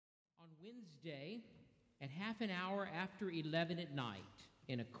Wednesday, at half an hour after 11 at night,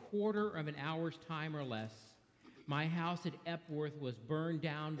 in a quarter of an hour's time or less, my house at Epworth was burned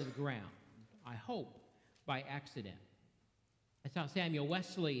down to the ground, I hope by accident. That's how Samuel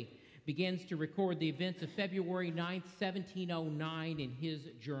Wesley begins to record the events of February 9th, 1709 in his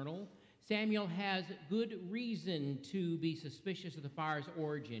journal. Samuel has good reason to be suspicious of the fire's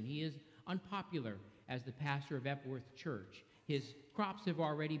origin. He is unpopular as the pastor of Epworth Church. His crops have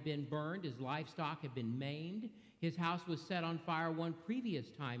already been burned. His livestock have been maimed. His house was set on fire one previous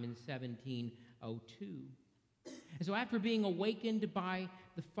time in 1702. And so after being awakened by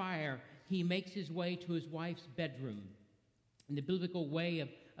the fire, he makes his way to his wife's bedroom. In the biblical way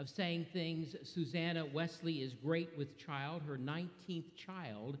of saying things, Susanna Wesley is great with child, her 19th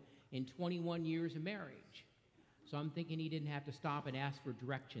child in 21 years of marriage. So I'm thinking he didn't have to stop and ask for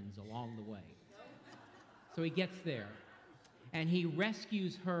directions along the way. So he gets there, and he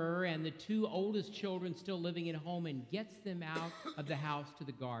rescues her and the two oldest children still living at home and gets them out of the house to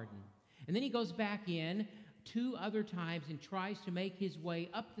the garden. And then he goes back in 2 other times and tries to make his way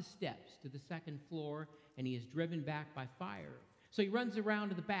up the steps to the second floor, and he is driven back by fire. So he runs around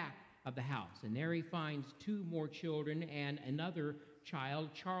to the back of the house, and there he finds 2 more children and another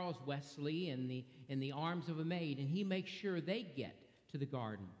child, Charles Wesley, in the arms of a maid, and he makes sure they get to the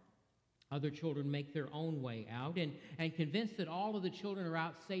garden. Other children make their own way out, and convinced that all of the children are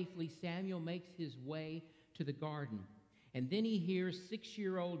out safely, Samuel makes his way to the garden. And then he hears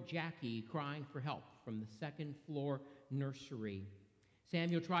 6-year-old Jackie crying for help from the second floor nursery.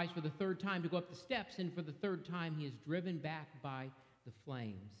 Samuel tries for the 3rd time to go up the steps, and for the 3rd time he is driven back by the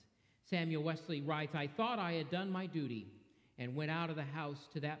flames. Samuel Wesley writes, "I thought I had done my duty and went out of the house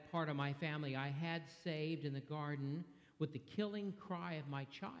to that part of my family I had saved in the garden with the killing cry of my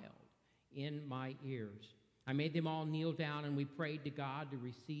child in my ears. I made them all kneel down, and we prayed to God to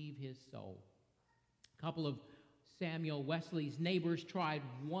receive his soul." A couple of Samuel Wesley's neighbors tried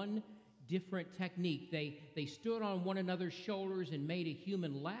one different technique. They stood on one another's shoulders and made a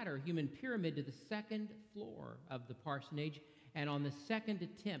human ladder, human pyramid, to the second floor of the parsonage. And on the second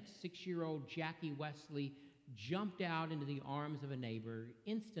attempt, 6-year-old Jackie Wesley jumped out into the arms of a neighbor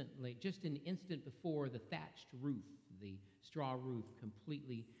instantly, just an instant before the thatched roof, the straw roof,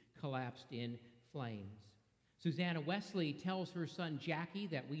 completely collapsed in flames. Susanna Wesley tells her son Jackie,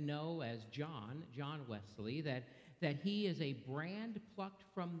 that we know as John Wesley, that he is a brand plucked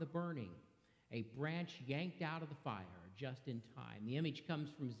from the burning, a branch yanked out of the fire just in time. The image comes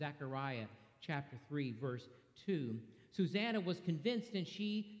from Zechariah chapter 3, verse 2. Susanna was convinced, and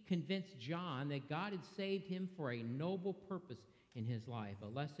she convinced John, that God had saved him for a noble purpose in his life, a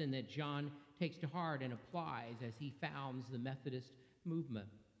lesson that John takes to heart and applies as he founds the Methodist movement.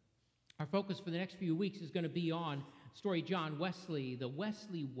 Our focus for the next few weeks is going to be on story John Wesley, the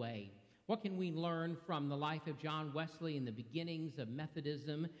Wesley way. What can we learn from the life of John Wesley and the beginnings of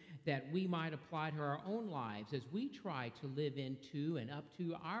Methodism that we might apply to our own lives as we try to live into and up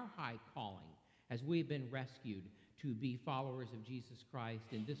to our high calling as we've been rescued to be followers of Jesus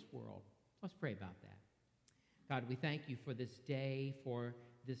Christ in this world? Let's pray about that. God, we thank you for this day, for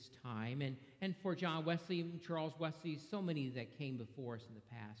this time, and for John Wesley and Charles Wesley, so many that came before us in the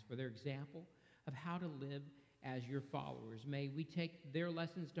past, for their example of how to live as your followers. May we take their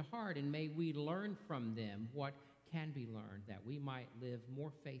lessons to heart, and may we learn from them what can be learned, that we might live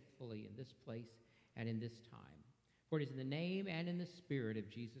more faithfully in this place and in this time. For it is in the name and in the Spirit of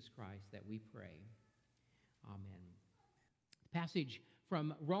Jesus Christ that we pray. Amen. The passage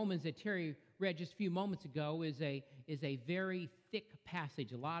from Romans that Terry read just a few moments ago is a very thick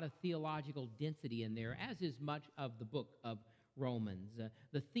passage, a lot of theological density in there, as is much of the book of Romans.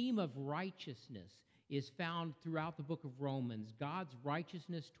 The theme of righteousness is found throughout the book of Romans, God's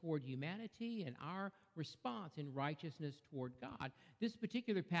righteousness toward humanity and our response in righteousness toward God. This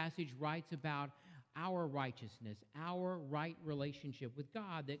particular passage writes about our righteousness, our right relationship with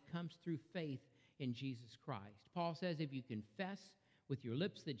God that comes through faith in Jesus Christ. Paul says if you confess with your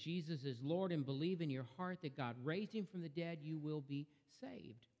lips that Jesus is Lord and believe in your heart that God raised him from the dead, you will be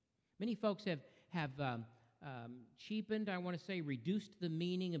saved. Many folks have cheapened, I want to say, reduced the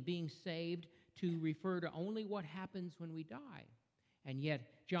meaning of being saved to refer to only what happens when we die. And yet,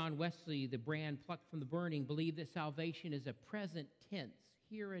 John Wesley, the brand plucked from the burning, believed that salvation is a present tense,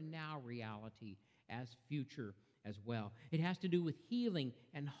 here and now reality as future as well. It has to do with healing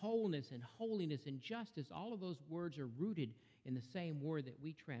and wholeness and holiness and justice. All of those words are rooted in the same word that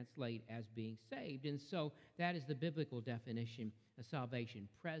we translate as being saved. And so that is the biblical definition of salvation,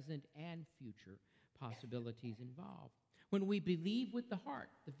 present and future possibilities involved. When we believe with the heart,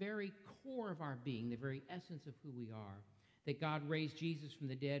 the very core of our being, the very essence of who we are, that God raised Jesus from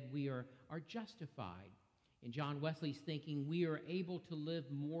the dead, we are justified. In John Wesley's thinking, we are able to live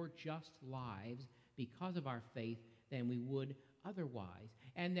more just lives because of our faith than we would otherwise,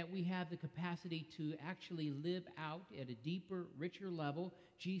 and that we have the capacity to actually live out at a deeper, richer level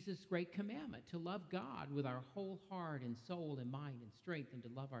Jesus' great commandment, to love God with our whole heart and soul and mind and strength, and to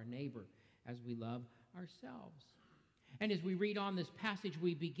love our neighbor as we love ourselves. And as we read on this passage,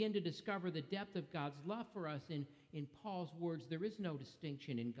 we begin to discover the depth of God's love for us. In Paul's words, there is no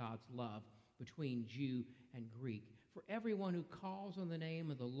distinction in God's love between Jew and Greek. For everyone who calls on the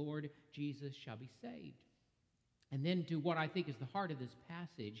name of the Lord Jesus shall be saved. And then to what I think is the heart of this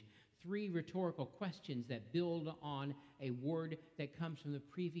passage, 3 rhetorical questions that build on a word that comes from the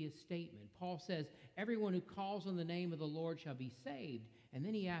previous statement. Paul says, everyone who calls on the name of the Lord shall be saved. And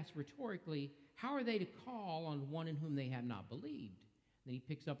then he asks rhetorically, how are they to call on one in whom they have not believed? Then he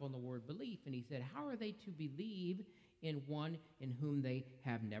picks up on the word belief, and he said, how are they to believe in one in whom they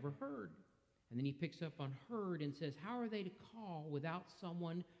have never heard? And then he picks up on heard and says, how are they to call without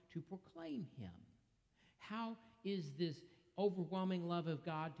someone to proclaim him? How is this overwhelming love of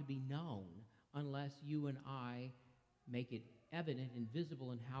God to be known unless you and I make it evident and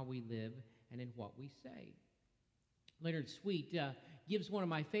visible in how we live and in what we say? Leonard Sweet gives one of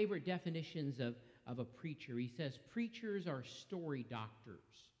my favorite definitions of a preacher. He says, preachers are story doctors.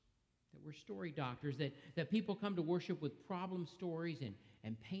 That we're story doctors, that people come to worship with problem stories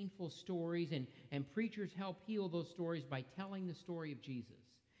and painful stories, and preachers help heal those stories by telling the story of Jesus.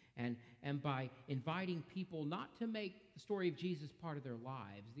 And by inviting people not to make the story of Jesus part of their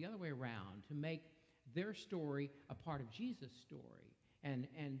lives, the other way around, to make their story a part of Jesus' story, and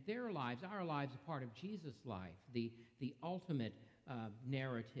their lives, our lives, a part of Jesus' life, the ultimate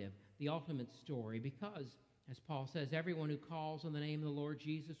narrative, the ultimate story, because, as Paul says, everyone who calls on the name of the Lord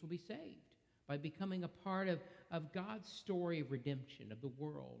Jesus will be saved by becoming a part of God's story of redemption of the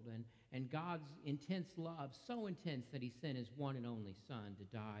world, and God's intense love, so intense that he sent his one and only Son to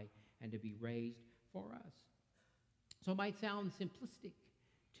die and to be raised for us. So it might sound simplistic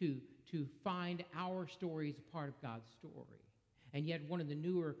to find our story as a part of God's story. And yet one of the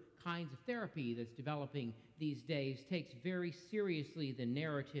newer kinds of therapy that's developing these days takes very seriously the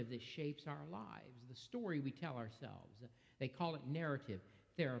narrative that shapes our lives, the story we tell ourselves. They call it narrative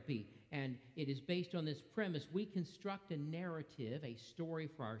therapy, and it is based on this premise. We construct a narrative, a story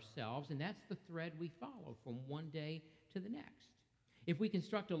for ourselves, and that's the thread we follow from one day to the next. If we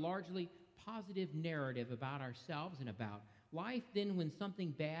construct a largely positive narrative about ourselves and about life, then when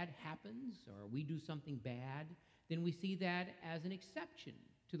something bad happens or we do something bad, then we see that as an exception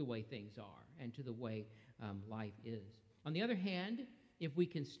to the way things are and to the way life is. On the other hand, if we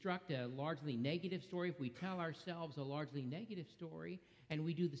construct a largely negative story, if we tell ourselves a largely negative story, and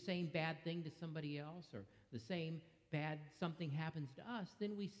we do the same bad thing to somebody else, or the same bad something happens to us,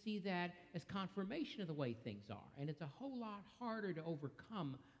 then we see that as confirmation of the way things are. And it's a whole lot harder to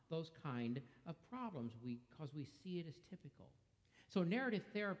overcome those kind of problems because we see it as typical. So narrative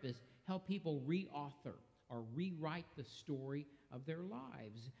therapists help people reauthor or rewrite the story of their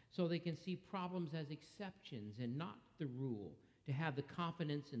lives so they can see problems as exceptions and not the rule, to have the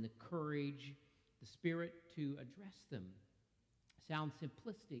confidence and the courage, the spirit to address them. Sounds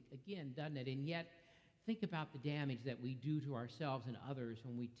simplistic, again, doesn't it? And yet, think about the damage that we do to ourselves and others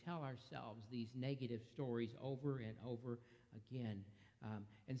when we tell ourselves these negative stories over and over again.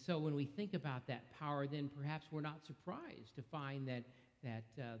 And so when we think about that power, then perhaps we're not surprised to find that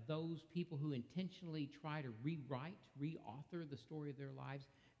those people who intentionally try to rewrite, reauthor the story of their lives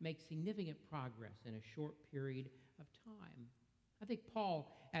make significant progress in a short period of time. I think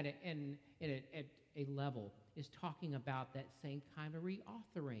Paul, at a level, is talking about that same kind of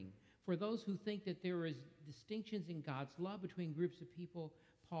reauthoring. For those who think that there is distinctions in God's love between groups of people,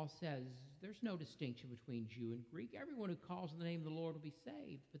 Paul says there's no distinction between Jew and Greek. Everyone who calls on the name of the Lord will be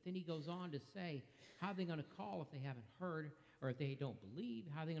saved. But then he goes on to say, how are they going to call if they haven't heard, or if they don't believe?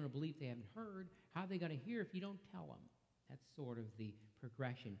 How are they going to believe if they haven't heard? How are they going to hear if you don't tell them? That's sort of the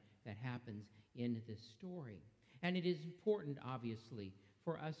progression that happens in this story. And it is important, obviously,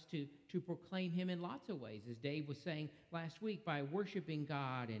 for us to proclaim him in lots of ways, as Dave was saying last week, by worshiping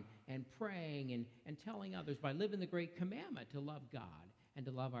God and praying and telling others, by living the great commandment to love God and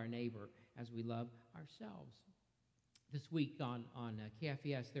to love our neighbor as we love ourselves. This week on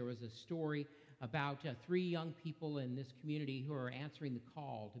KFES, there was a story about 3 young people in this community who are answering the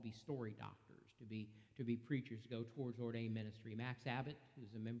call to be story doctors, to be preachers, to go towards ordained ministry. Max Abbott,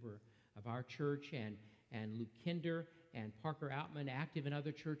 who's a member of our church, and Luke Kinder and Parker Outman, active in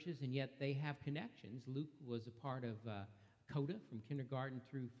other churches, and yet they have connections. Luke was a part of CODA from kindergarten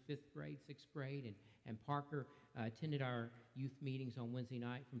through 5th grade, 6th grade, and Parker attended our youth meetings on Wednesday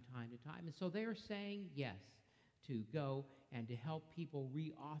night from time to time. And so they are saying yes to go and to help people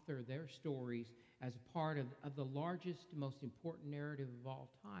reauthor their stories as a part of the largest, most important narrative of all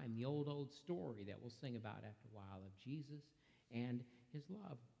time, the old story that we'll sing about after a while of Jesus and his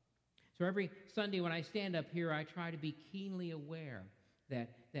love. So every Sunday when I stand up here, I try to be keenly aware that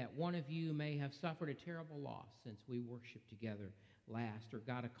one of you may have suffered a terrible loss since we worshiped together last, or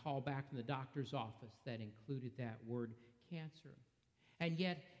got a call back from the doctor's office that included that word cancer. And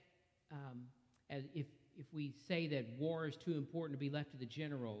yet, if we say that war is too important to be left to the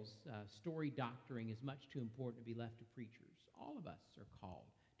generals, story doctoring is much too important to be left to preachers. All of us are called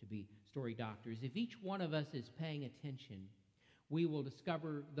to be story doctors. If each one of us is paying attention, we will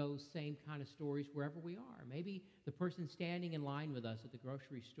discover those same kind of stories wherever we are. Maybe the person standing in line with us at the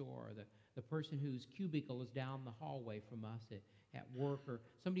grocery store, or the person whose cubicle is down the hallway from us at work, or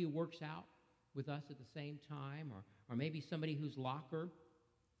somebody who works out with us at the same time, or maybe somebody whose locker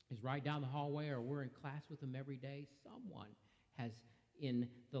is right down the hallway, or we're in class with them every day. Someone has, in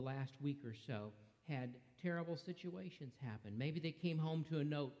the last week or so, had terrible situations happen. Maybe they came home to a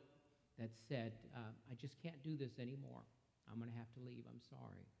note that said, I just can't do this anymore. I'm going to have to leave. I'm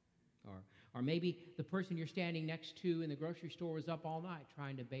sorry. Or maybe the person you're standing next to in the grocery store was up all night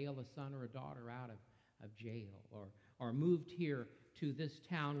trying to bail a son or a daughter out of jail, or moved here to this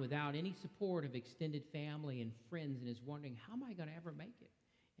town without any support of extended family and friends and is wondering, how am I going to ever make it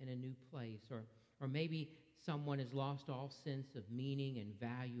in a new place? Or maybe someone has lost all sense of meaning and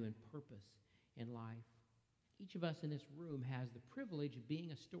value and purpose in life. Each of us in this room has the privilege of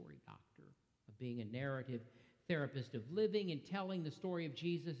being a story doctor, of being a narrative therapist, of living and telling the story of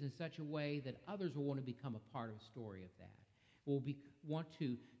Jesus in such a way that others will want to become a part of the story of that, will want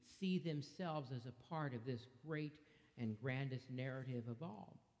to see themselves as a part of this great and grandest narrative of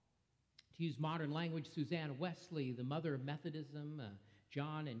all. To use modern language, Suzanne Wesley, the mother of Methodism,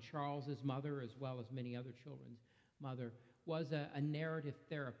 John and Charles's mother, as well as many other children's mother, was a narrative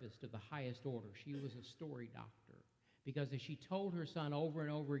therapist of the highest order. She was a story doctor. Because as she told her son over and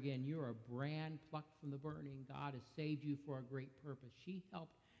over again, you're a brand plucked from the burning. God has saved you for a great purpose. She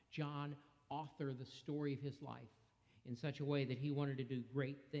helped John author the story of his life in such a way that he wanted to do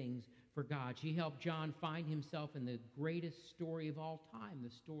great things for God. She helped John find himself in the greatest story of all time,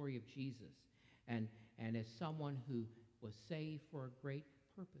 the story of Jesus, and as someone who was saved for a great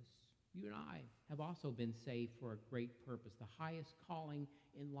purpose. You and I have also been saved for a great purpose, the highest calling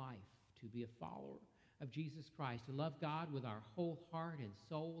in life, to be a follower of Jesus Christ, to love God with our whole heart and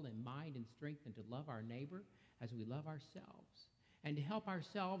soul and mind and strength, and to love our neighbor as we love ourselves, and to help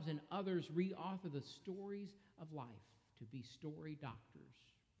ourselves and others reauthor the stories of life, to be story doctors.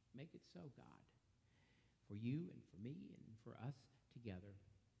 Make it so, God, for you and for me and for us together.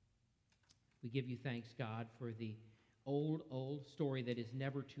 We give you thanks, God, for the old story that is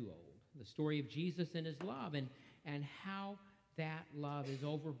never too old, the story of Jesus and his love, and how that love is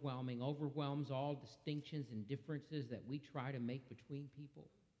overwhelming, overwhelms all distinctions and differences that we try to make between people.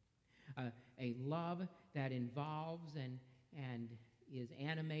 A love that involves and is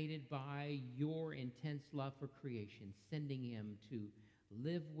animated by your intense love for creation, sending him to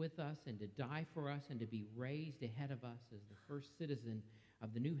live with us and to die for us and to be raised ahead of us as the first citizen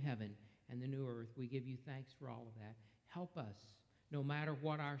of the new heaven and the new earth. We give you thanks for all of that. Help us, no matter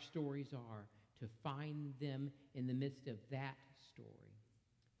what our stories are, to find them in the midst of that story.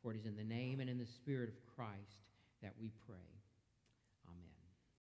 For it is in the name and in the Spirit of Christ that we pray.